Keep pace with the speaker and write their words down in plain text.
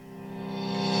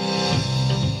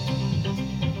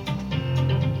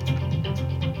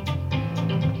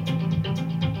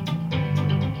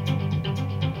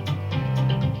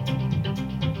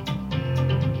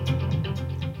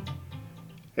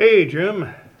Hey, Jim.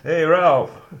 Hey, Ralph.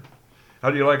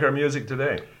 How do you like our music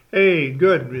today? Hey,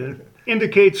 good. It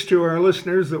indicates to our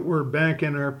listeners that we're back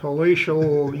in our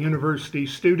palatial university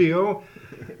studio.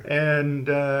 And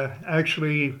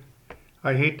actually,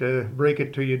 I hate to break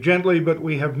it to you gently, but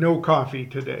we have no coffee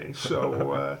today.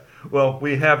 So, Well,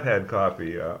 we have had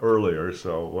coffee earlier,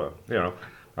 so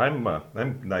I'm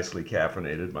nicely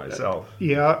caffeinated myself.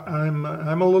 yeah, I'm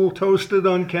a little toasted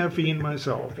on caffeine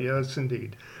myself. Yes,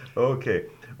 indeed. Okay.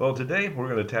 Well, today we're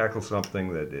going to tackle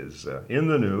something that is in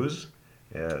the news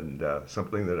and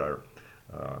something that our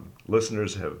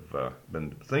listeners have been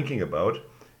thinking about,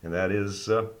 and that is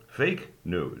fake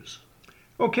news.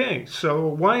 Okay, so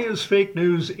why is fake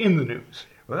news in the news?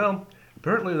 Well,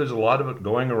 apparently there's a lot of it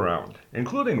going around,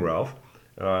 including Ralph.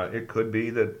 It could be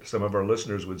that some of our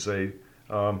listeners would say,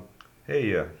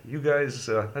 "Hey, you guys,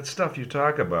 that stuff you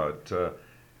talk about, do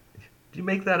you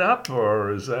make that up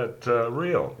or is that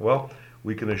real?" Well,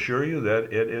 we can assure you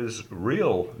that it is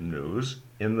real news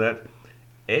in that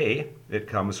it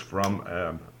comes from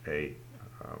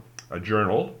a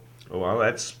journal. Well,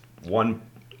 that's one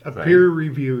A thing,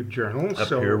 peer-reviewed journal. a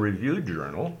So, peer-reviewed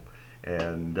journal,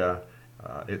 and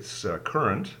it's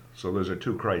current. So those are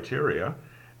two criteria,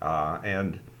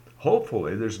 and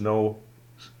hopefully there's no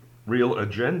real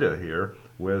agenda here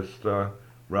with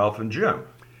Ralph and Jim.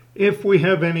 if we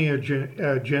have any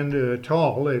agenda at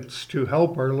all, it's to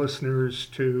help our listeners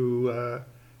to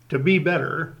be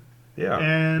better Yeah,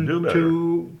 and do better.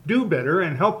 to do better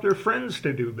and help their friends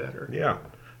to do better. Yeah,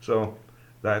 so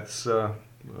that's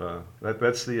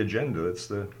that's the agenda. That's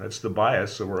the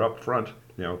bias. So we're up front,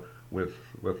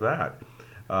 with that.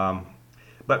 Um,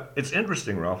 but it's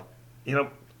interesting, Ralph. You know,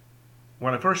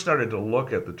 when I first started to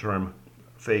look at the term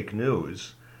fake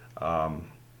news, um,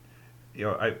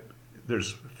 I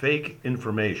there's fake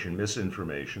information,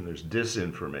 misinformation. There's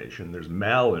disinformation. There's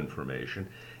malinformation,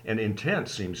 and intent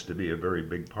seems to be a very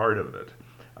big part of it.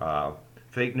 Uh,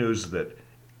 Fake news that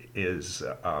is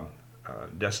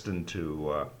destined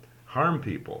to harm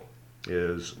people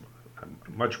is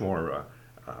much more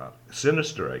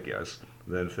sinister, I guess,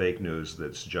 than fake news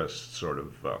that's just sort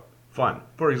of fun.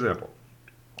 For example,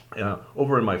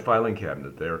 over in my filing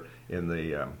cabinet there in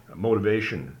the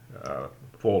motivation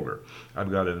folder,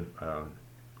 I've got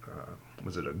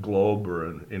was it a Globe or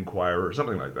an Inquirer or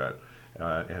something like that?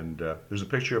 And there's a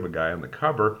picture of a guy on the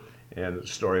cover and a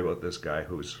story about this guy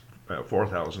who's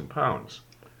 4,000 pounds.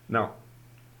 Now,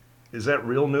 is that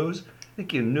real news? I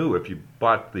think you knew if you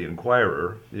bought the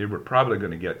Inquirer, you were probably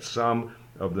going to get some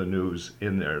of the news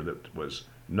in there that was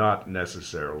not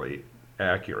necessarily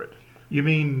accurate. You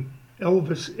mean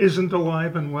Elvis isn't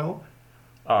alive and well?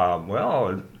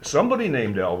 Well, somebody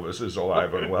named Elvis is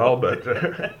alive and well, but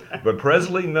but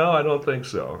Presley, no, I don't think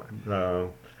so.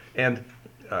 And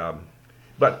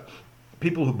but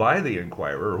people who buy the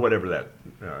Inquirer or whatever that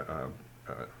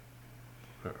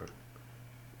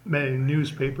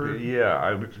Newspaper. yeah,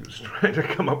 I was trying to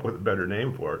come up with a better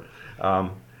name for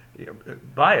it.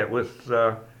 Buy it with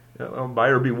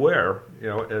buyer beware,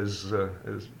 as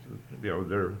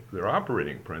their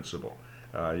operating principle.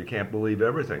 You can't believe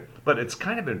everything, but it's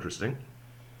kind of interesting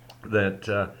that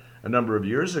a number of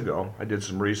years ago I did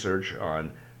some research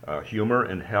on humor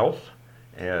and health,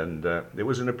 and it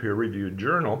was in a peer-reviewed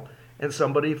journal, and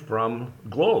somebody from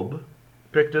Globe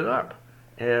picked it up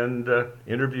and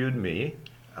interviewed me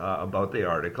about the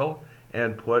article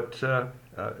and put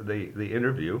the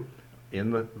interview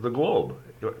in the Globe.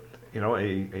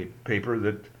 A paper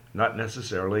that not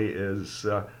necessarily is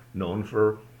known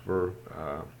for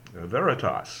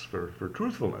veritas, for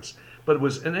truthfulness. But it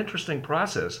was an interesting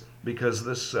process because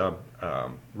this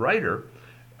writer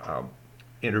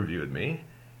interviewed me,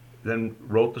 then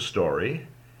wrote the story,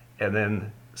 and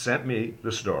then sent me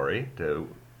the story to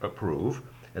approve,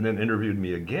 and then interviewed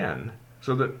me again.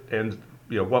 So that, and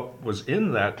what was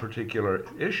in that particular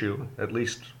issue, at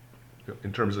least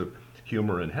in terms of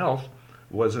humor and health,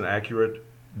 was an accurate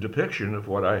depiction of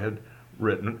what I had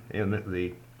written in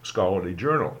the scholarly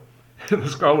journal. In the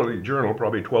scholarly journal,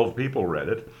 probably 12 people read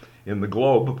it. In the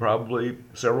Globe, probably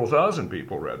several thousand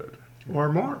people read it,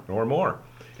 Or more. or more.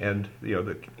 And the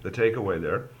takeaway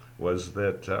there was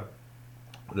that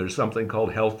there's something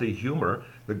called healthy humor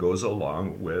that goes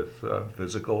along with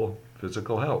physical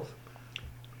health.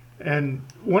 And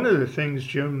one of the things,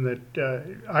 Jim,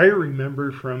 that I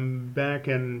remember from back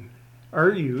in our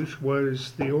youth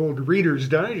was the old Reader's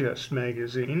Digest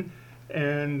magazine,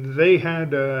 and they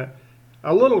had a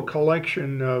little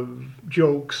collection of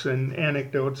jokes and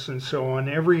anecdotes and so on,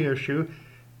 every issue,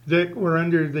 that were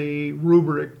under the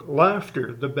rubric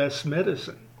laughter, the best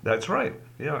medicine. That's right.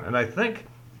 Yeah, and I think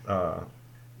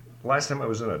last time I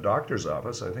was in a doctor's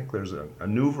office, I think there's a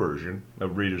new version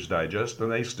of Reader's Digest,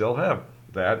 and they still have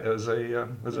that as a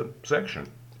section.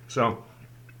 So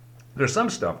there's some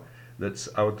stuff that's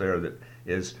out there that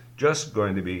is just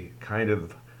going to be kind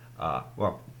of,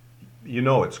 well,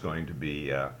 it's going to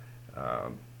be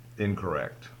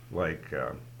incorrect, like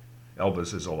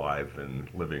Elvis is alive and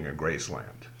living in Graceland.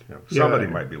 Somebody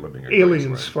might be living in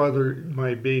aliens Graceland. fathered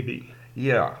my baby.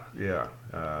 Yeah, yeah.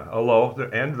 Although,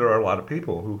 there are a lot of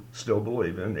people who still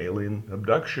believe in alien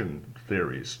abduction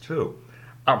theories too.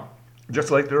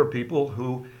 Just like there are people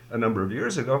who, a number of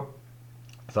years ago,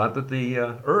 thought that the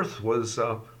Earth was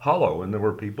hollow, and there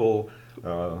were people,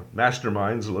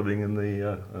 masterminds, living in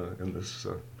this.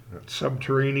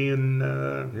 Subterranean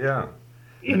Yeah,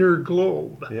 inner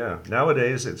globe. yeah.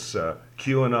 Nowadays, it's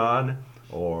QAnon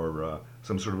or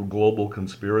some sort of global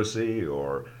conspiracy,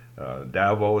 or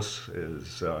Davos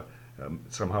is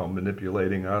somehow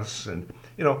manipulating us. And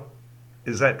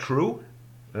is that true?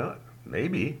 Well,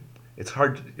 maybe. It's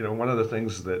hard. One of the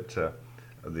things that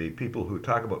the people who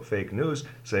talk about fake news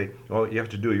say, well, you have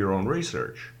to do your own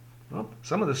research. Well,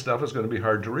 some of this stuff is going to be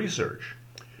hard to research.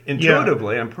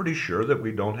 Intuitively, I'm pretty sure that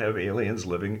we don't have aliens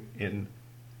living in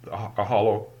a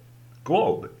hollow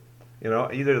globe.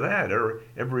 Either that, or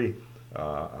every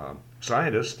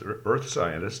scientist, or Earth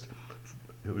scientist,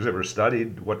 who's ever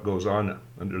studied what goes on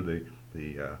under the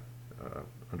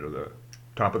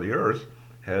top of the Earth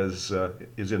is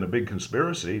in a big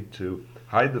conspiracy to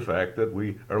hide the fact that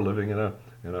we are living in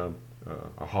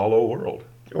a hollow world.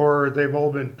 Or they've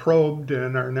all been probed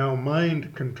and are now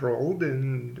mind controlled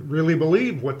and really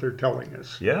believe what they're telling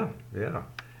us. Yeah, yeah,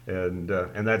 and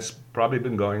that's probably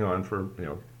been going on for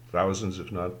thousands,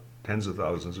 if not tens of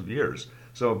thousands of years.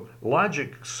 So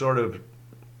logic sort of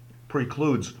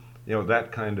precludes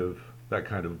that kind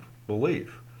of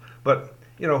belief. But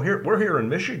we're here in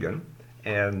Michigan,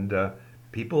 and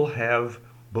people have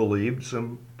believed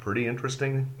some pretty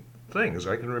interesting things.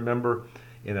 I can remember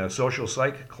in a social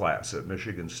psych class at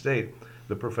Michigan State,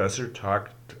 the professor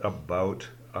talked about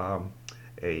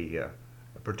a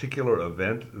particular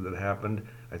event that happened.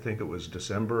 I think it was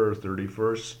December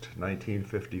 31st,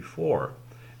 1954,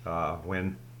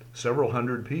 when several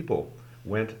hundred people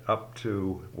went up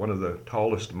to one of the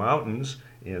tallest mountains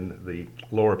in the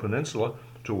Lower Peninsula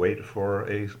to wait for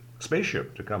a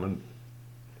spaceship to come and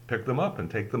pick them up and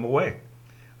take them away.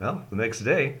 Well, the next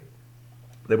day,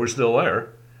 they were still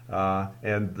there,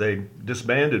 and they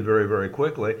disbanded very, very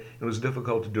quickly. It was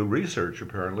difficult to do research,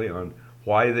 apparently, on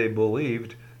why they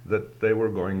believed that they were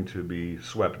going to be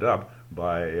swept up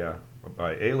by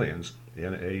aliens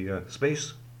in a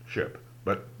spaceship,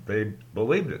 but they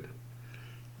believed it.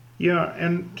 Yeah,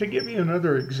 and to give you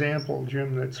another example,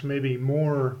 Jim, that's maybe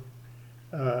more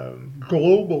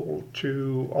global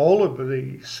to all of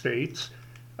the states,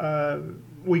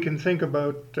 we can think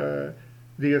about the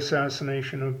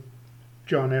assassination of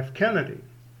John F. Kennedy.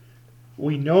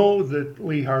 We know that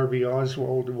Lee Harvey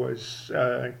Oswald was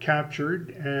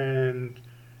captured and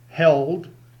held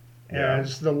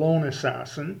as the lone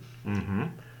assassin. Mm-hmm.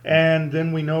 And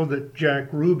then we know that Jack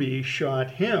Ruby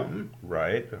shot him.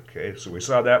 Right, okay. So we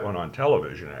saw that one on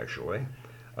television, actually.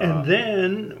 And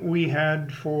then we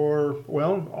had for,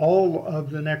 well, all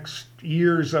of the next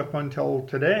years up until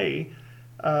today,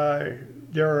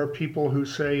 there are people who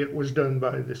say it was done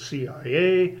by the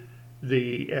CIA,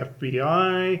 the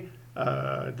FBI,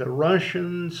 the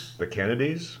Russians, The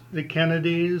Kennedys? the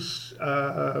Kennedys,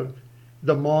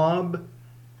 the mob,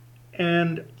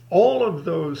 and all of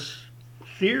those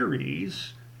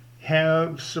theories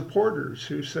have supporters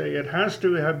who say it has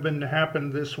to have been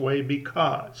happened this way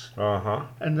because, Uh-huh.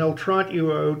 and they'll trot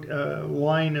you out a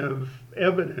line of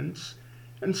evidence,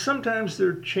 and sometimes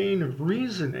their chain of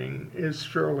reasoning is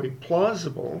fairly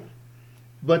plausible,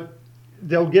 but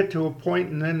they'll get to a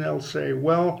point and then they'll say,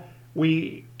 well,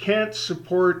 we can't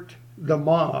support the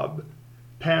mob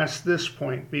past this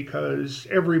point because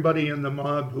everybody in the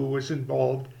mob who was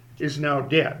involved is now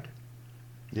dead.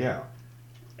 Yeah.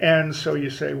 And so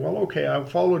you say, well, okay, I've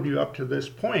followed you up to this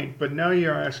point, but now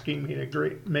you're asking me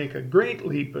to make a great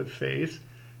leap of faith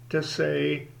to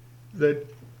say that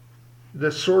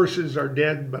the sources are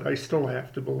dead, but I still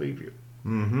have to believe you.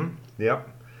 Mm-hmm. Yep.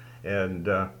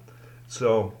 And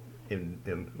so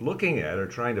in looking at or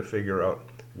trying to figure out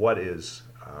what is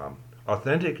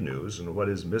authentic news and what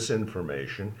is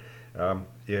misinformation,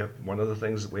 one of the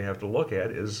things that we have to look at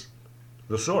is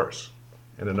the source.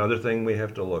 And another thing we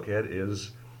have to look at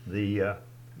is the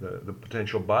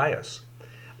potential bias.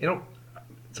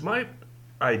 It's my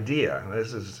idea,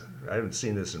 I haven't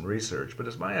seen this in research, but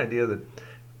it's my idea that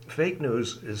fake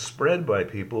news is spread by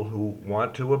people who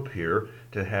want to appear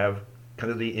to have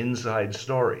kind of the inside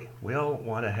story. We all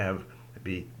want to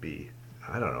be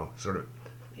I don't know, sort of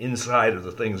inside of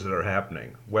the things that are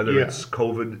happening, whether Yeah. it's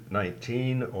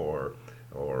COVID-19 or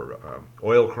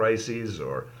oil crises,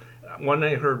 or one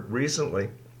I heard recently.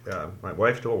 My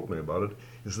wife told me about it.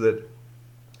 Is that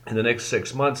in the next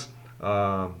 6 months,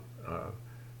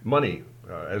 money,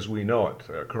 as we know it,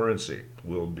 currency,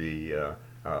 will be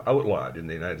outlawed in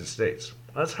the United States.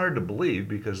 That's hard to believe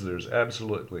because there's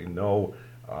absolutely no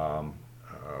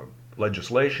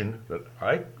legislation that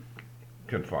I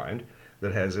can find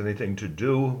that has anything to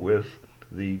do with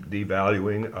the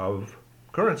devaluing of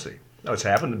currency. Now, it's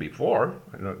happened before,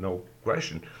 no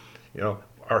question.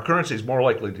 Our currency is more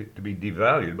likely to be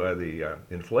devalued by the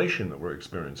inflation that we're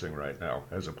experiencing right now,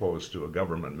 as opposed to a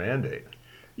government mandate.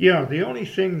 Yeah, the only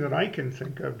thing that I can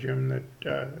think of, Jim,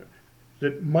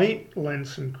 that might lend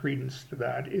some credence to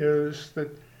that is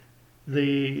that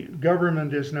the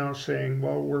government is now saying,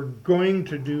 well, we're going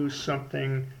to do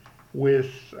something with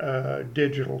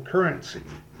digital currency.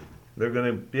 They're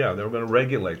going to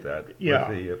regulate that Yeah.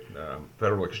 with the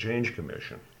Federal Exchange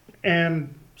Commission.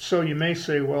 And so you may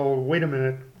say, well, wait a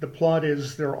minute. The plot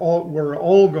is we're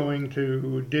all going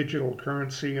to digital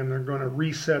currency, and they're going to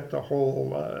reset the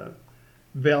whole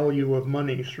value of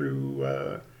money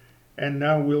through, and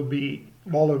now we'll be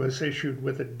all of us issued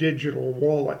with a digital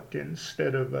wallet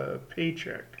instead of a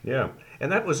paycheck. Yeah,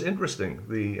 and that was interesting.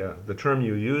 The term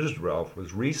you used, Ralph,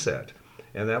 was reset,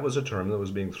 and that was a term that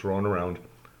was being thrown around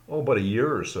about a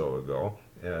year or so ago,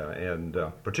 and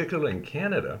particularly in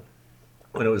Canada,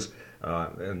 when it was,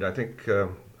 and I think the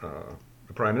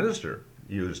Prime Minister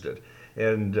used it.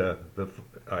 And the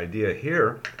idea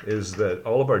here is that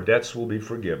all of our debts will be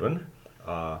forgiven,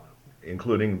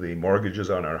 including the mortgages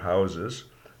on our houses,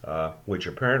 which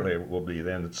apparently will be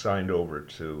then signed over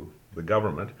to the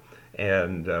government,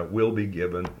 and will be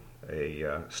given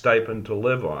a stipend to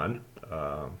live on,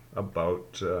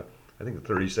 about I think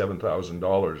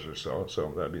 $37,000 or so.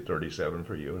 So that'd be 37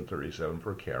 for you and 37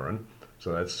 for Karen.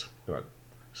 So that's what,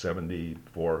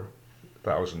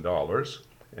 $74,000.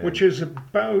 Which is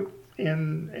about,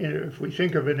 if we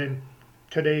think of it in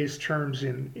today's terms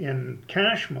in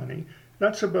cash money,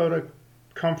 that's about a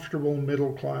comfortable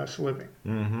middle class living.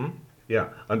 Mm-hmm. Yeah,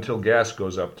 until gas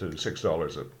goes up to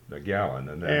 $6 a gallon,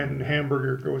 and then And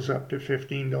hamburger goes up to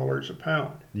 $15 a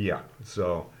pound. yeah.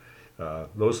 So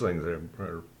those things are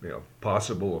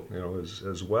possible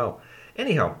as well.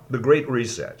 Anyhow, the Great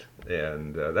Reset,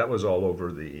 and that was all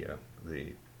over the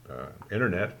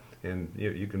internet, and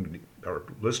you can, our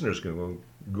listeners can go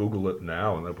Google it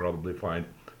now, and they'll probably find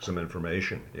some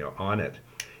information on it.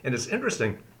 And it's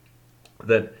interesting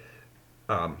that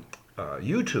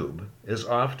YouTube is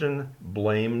often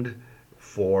blamed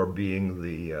for being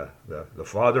the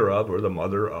father of or the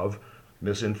mother of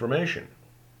misinformation.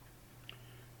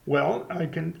 Well, I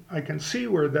can see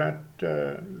where that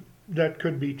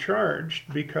could be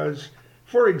charged because,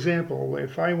 for example,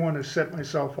 if I want to set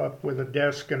myself up with a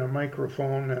desk and a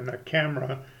microphone and a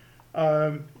camera,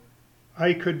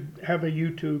 I could have a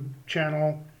YouTube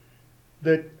channel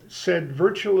that said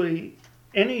virtually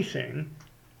anything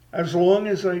as long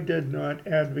as I did not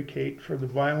advocate for the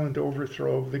violent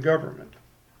overthrow of the government.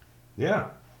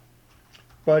 Yeah.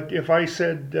 But if I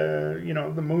said,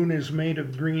 the moon is made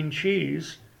of green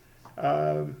cheese,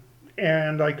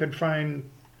 and I could find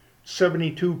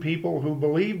 72 people who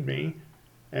believed me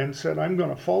and said, I'm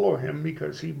going to follow him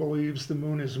because he believes the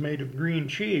moon is made of green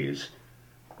cheese,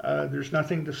 there's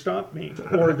nothing to stop me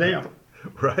or them.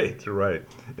 Right.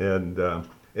 And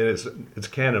it's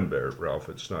Camembert, Ralph.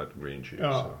 It's not green cheese.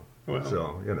 Oh, well.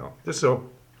 So just so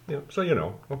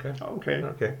okay.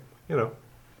 Okay.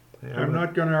 Yeah, I'm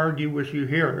not going to argue with you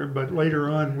here, but later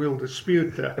on we'll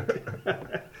dispute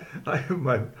that. I have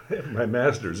my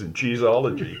master's in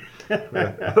cheeseology.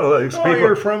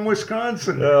 You're from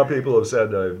Wisconsin. Well, people have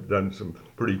said I've done some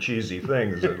pretty cheesy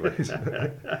things, at least.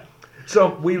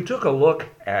 So we took a look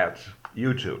at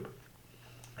YouTube,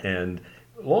 and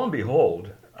lo and behold,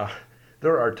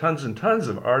 there are tons and tons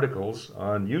of articles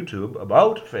on YouTube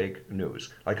about fake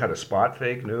news, like how to spot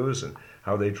fake news and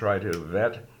how they try to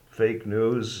vet fake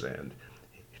news and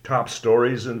top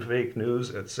stories in fake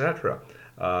news, etc.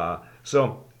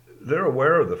 So they're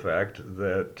aware of the fact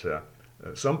that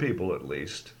some people, at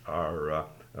least, are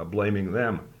blaming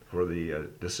them for the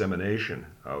dissemination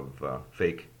of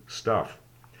fake stuff.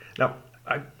 Now,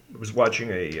 I was watching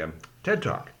a TED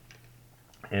Talk,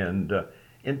 and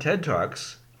in TED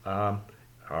Talks,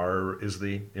 is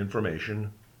the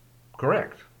information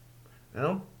correct?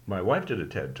 Well, my wife did a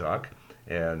TED Talk,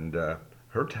 and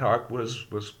her talk was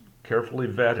carefully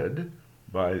vetted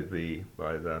by the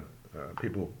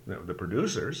people, the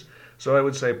producers. So I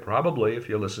would say probably if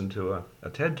you listen to a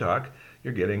TED Talk,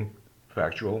 you're getting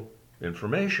factual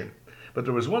information. But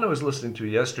there was one I was listening to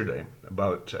yesterday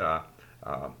about,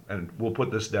 and we'll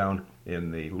put this down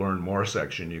in the Learn More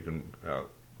section. You can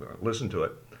listen to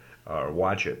it or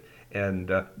watch it.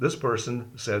 And this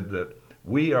person said that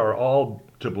we are all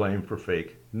to blame for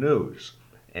fake news.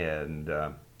 And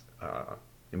I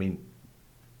mean,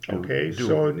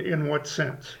 so in what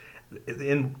sense?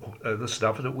 In the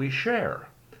stuff that we share.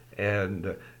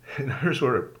 And here's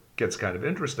where it gets kind of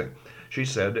interesting. She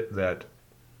said that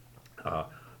I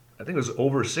think it was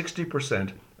over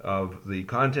 60% of the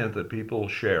content that people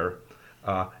share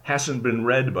hasn't been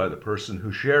read by the person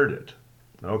who shared it.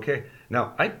 Okay.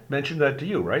 Now, I mentioned that to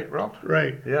you, right, Ralph?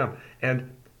 Right. Yeah.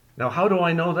 And now, how do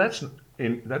I know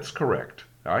that's correct?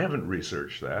 I haven't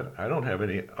researched that. I don't have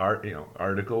any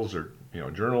articles or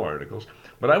journal articles,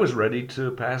 but I was ready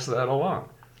to pass that along.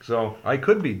 So I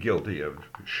could be guilty of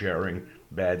sharing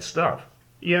bad stuff.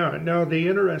 Yeah. Now the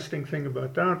interesting thing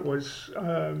about that was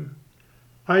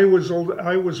I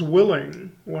was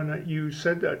willing when you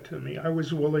said that to me. I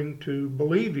was willing to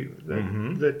believe you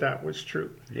that was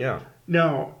true. Yeah.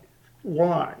 Now,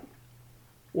 why?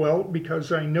 Well,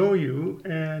 because I know you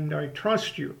and I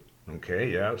trust you.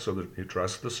 Okay, yeah, so that you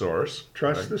trust the source.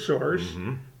 Trust right? the source.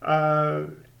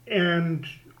 And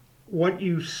what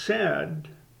you said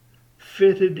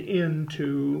fitted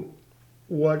into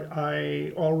what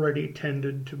I already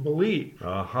tended to believe.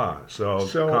 So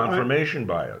confirmation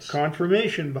bias.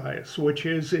 Confirmation bias, which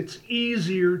is it's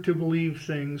easier to believe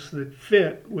things that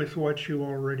fit with what you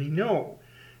already know.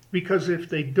 Because if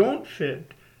they don't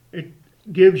fit, it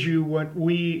gives you what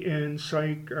we in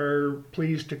psych are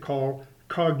pleased to call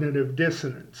cognitive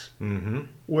dissonance,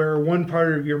 where one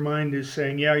part of your mind is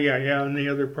saying, yeah, and the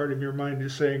other part of your mind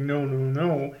is saying,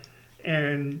 no,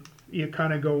 and you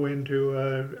kind of go into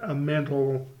a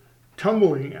mental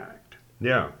tumbling act.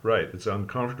 Yeah, right. It's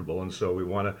uncomfortable, and so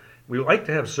we like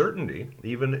to have certainty,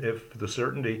 even if the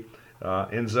certainty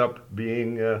ends up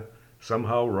being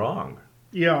somehow wrong.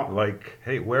 Yeah. Like,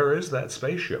 hey, where is that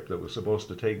spaceship that was supposed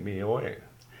to take me away?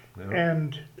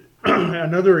 And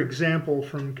another example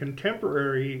from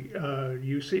contemporary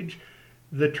usage,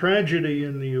 the tragedy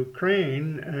in the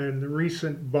Ukraine and the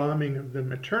recent bombing of the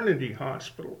maternity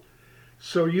hospital.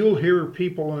 So you'll hear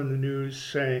people on the news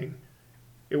saying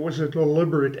it was a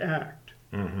deliberate act.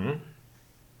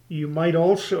 You might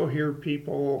also hear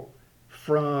people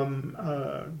from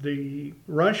the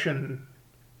Russian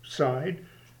side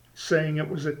saying it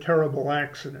was a terrible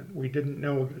accident. We didn't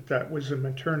know that was a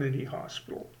maternity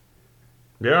hospital.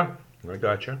 Yeah, I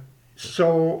gotcha.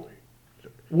 So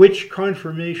which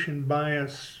confirmation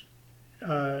bias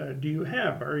do you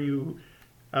have? Are you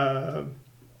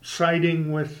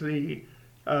siding with the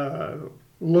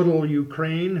little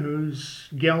Ukraine who's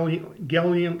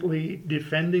gallantly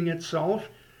defending itself,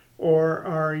 or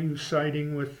are you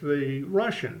siding with the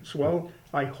Russians? Well,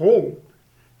 I hope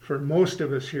for most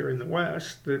of us here in the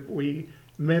West that we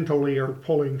mentally are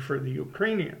pulling for the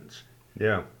Ukrainians.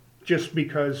 Yeah. Just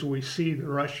because we see the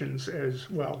Russians as,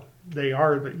 well, they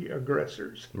are the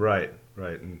aggressors. Right.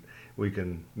 And we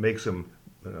can make some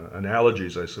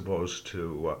analogies, I suppose,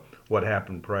 to what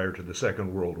happened prior to the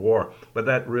Second World War, but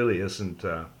that really isn't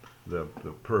the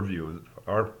purview of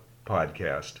our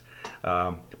podcast.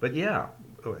 But yeah,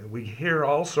 we hear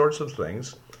all sorts of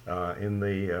things in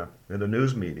the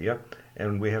news media,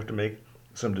 and we have to make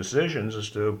some decisions as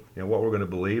to what we're going to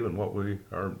believe and what we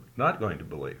are not going to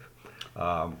believe.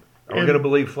 Are we going to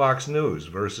believe Fox News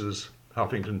versus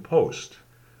Huffington Post?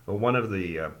 Well, one of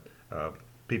the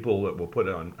people that we'll put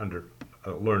on under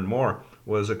Learn More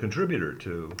was a contributor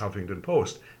to Huffington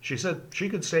Post. She said she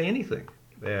could say anything,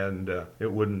 and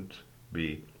it wouldn't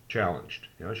be challenged.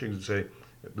 She could say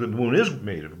the moon is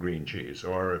made of green cheese,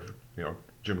 or if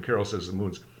Jim Carroll says the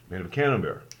moon's made of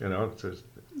camembert. It says,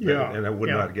 and that would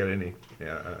not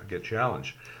get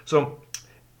challenged. So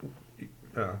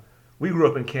we grew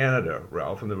up in Canada,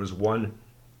 Ralph, and there was one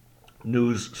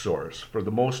news source for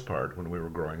the most part when we were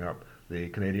growing up, the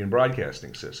Canadian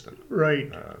Broadcasting System.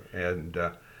 Right.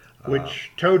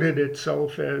 Which touted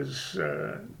itself as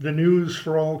the news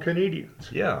for all Canadians.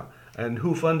 Yeah. And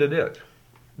who funded it?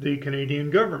 The Canadian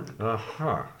government.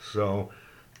 So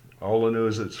all the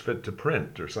news that's fit to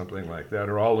print or something like that,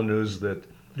 or all the news that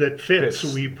fits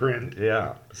we print.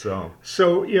 Yeah.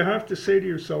 So you have to say to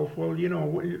yourself, well,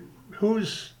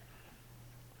 who's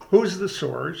the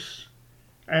source?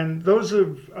 And those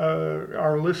of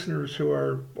our listeners who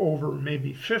are over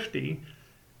maybe 50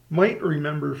 might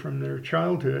remember from their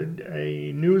childhood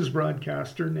a news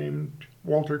broadcaster named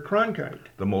Walter Cronkite.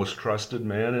 The most trusted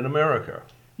man in America.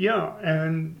 Yeah,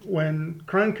 and when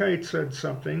Cronkite said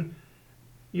something,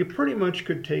 you pretty much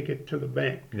could take it to the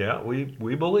bank. Yeah, we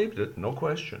believed it, no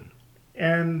question.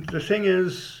 And the thing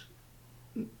is,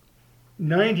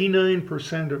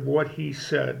 99% of what he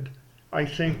said, I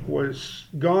think, was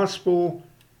gospel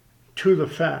to the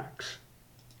facts.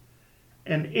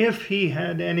 And if he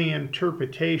had any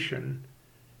interpretation,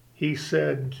 he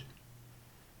said,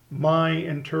 my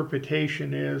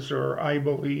interpretation is, or I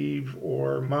believe,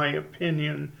 or my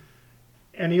opinion.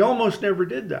 And he almost never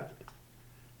did that.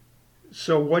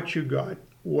 So what you got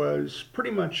was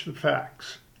pretty much the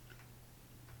facts.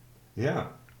 Yeah.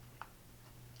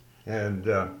 And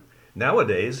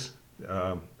nowadays,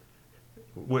 the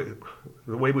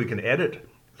way we can edit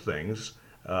things,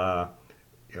 Sean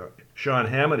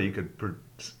Hannity could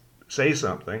say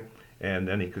something, and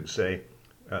then he could say,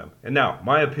 and now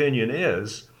my opinion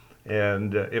is,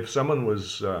 and if someone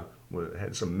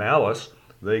had some malice,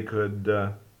 they could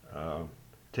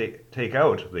take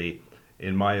out the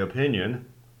 "in my opinion"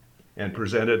 and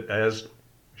present it as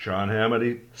Sean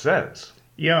Hannity says.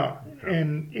 Yeah,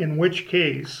 and in which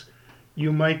case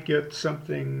you might get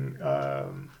something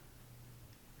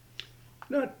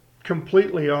not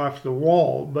completely off the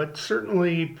wall, but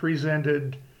certainly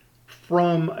presented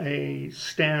from a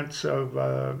stance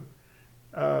of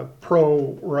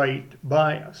pro-right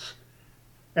bias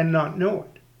and not know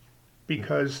it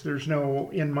because there's no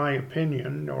 "in my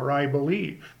opinion" or "I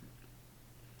believe."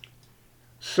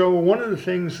 So one of the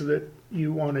things that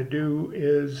you want to do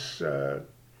is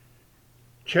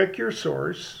check your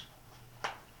source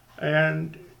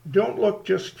and don't look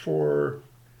just for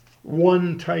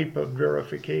one type of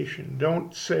verification.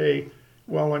 Don't say,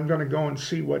 well, I'm going to go and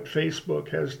see what Facebook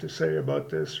has to say about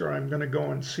this, or I'm going to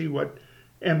go and see what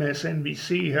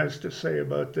MSNBC has to say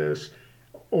about this,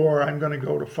 or I'm going to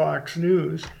go to Fox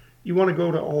News. You want to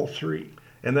go to all three.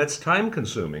 And that's time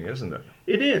consuming, isn't it?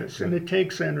 It is, and it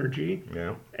takes energy.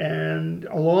 Yeah. And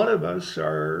a lot of us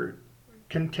are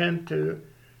content to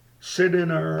sit in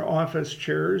our office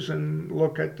chairs and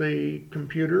look at the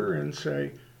computer and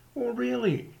say, oh,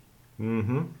 really?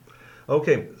 Mm-hmm.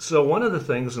 Okay, so one of the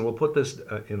things, and we'll put this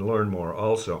in Learn More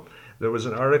also, there was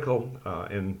an article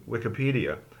in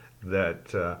Wikipedia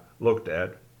that looked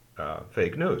at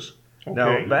fake news. Okay.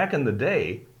 Now, back in the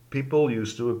day, people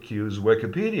used to accuse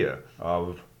Wikipedia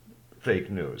of fake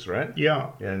news, right?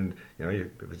 Yeah. And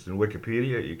if it's in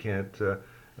Wikipedia, you can't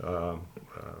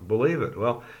believe it.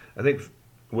 Well, I think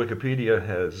Wikipedia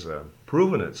has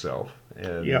proven itself,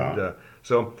 and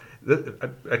so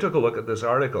I took a look at this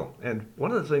article, and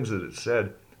one of the things that it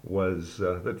said was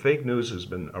that fake news has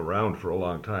been around for a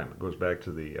long time. It goes back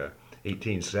to the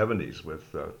 1870s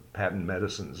with patent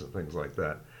medicines and things like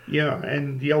that. Yeah,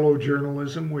 and yellow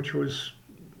journalism, which was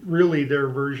really their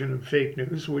version of fake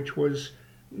news, which was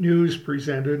news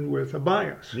presented with a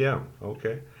bias. Yeah,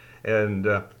 okay. And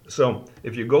so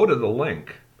if you go to the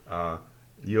link,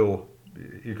 you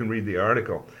can read the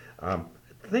article. I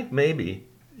think maybe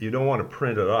you don't want to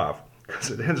print it off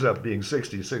because it ends up being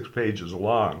 66 pages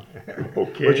long,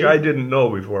 Okay. which I didn't know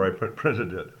before I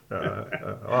printed it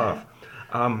off.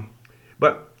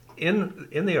 But in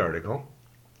the article,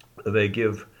 they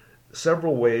give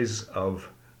several ways of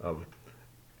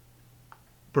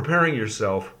preparing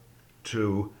yourself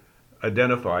to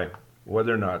identify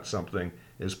whether or not something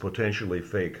is potentially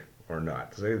fake or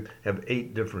not. So they have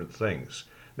 8 different things.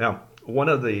 Now, one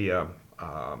of the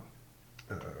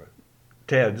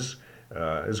TEDs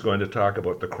is going to talk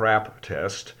about the CRAP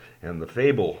test and the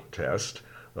FABLE test.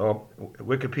 Well,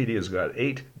 Wikipedia's got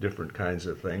 8 different kinds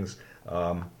of things.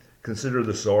 Consider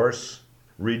the source,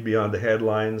 read beyond the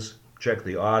headlines, check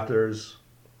the authors,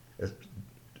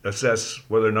 assess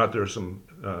whether or not there are some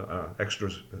extra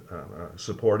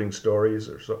supporting stories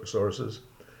or sources.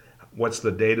 What's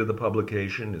the date of the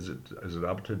publication? Is it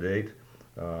up to date?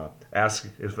 Ask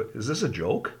is this a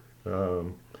joke?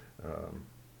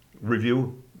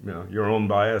 Review your own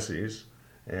biases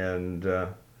and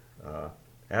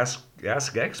ask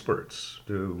experts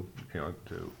to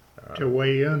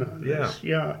weigh in on this.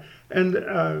 Yeah. And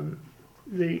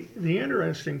the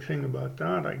interesting thing about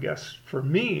that, I guess, for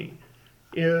me,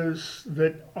 is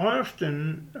that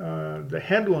often the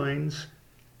headlines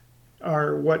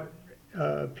are what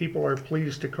people are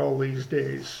pleased to call these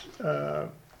days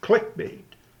clickbait.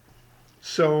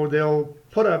 So they'll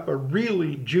put up a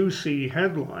really juicy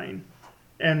headline,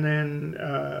 and then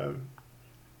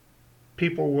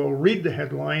people will read the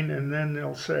headline, and then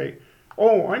they'll say,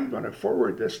 oh, I'm going to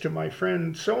forward this to my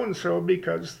friend so-and-so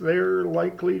because they're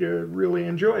likely to really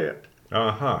enjoy it.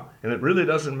 Uh-huh. And it really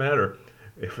doesn't matter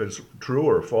if it's true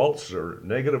or false or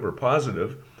negative or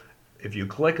positive. If you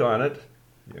click on it,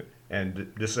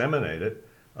 and disseminate it,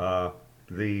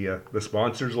 the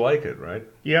sponsors like it, right?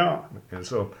 Yeah. And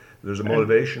so there's a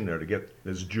motivation there to get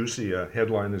as juicy a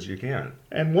headline as you can.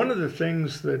 And one of the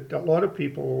things that a lot of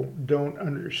people don't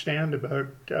understand about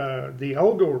the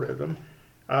algorithm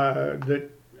that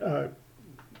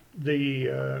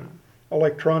the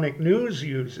electronic news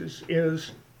uses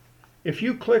is if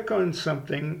you click on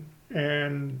something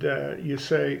and you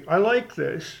say, I like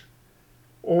this,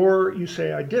 or you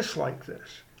say, I dislike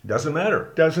this, Doesn't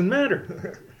matter. doesn't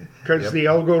matter because Yep. the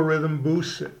algorithm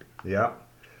boosts it. Yeah.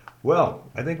 Well,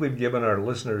 I think we've given our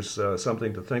listeners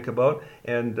something to think about,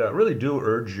 and really do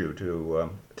urge you to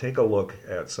take a look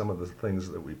at some of the things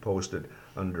that we posted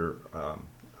under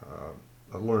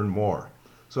Learn More.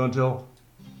 So until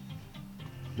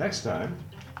next time,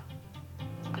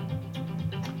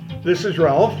 This is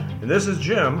Ralph and this is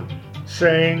Jim,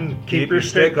 saying, keep your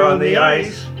stick on the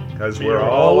ice, because we're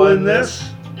all in this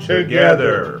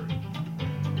together.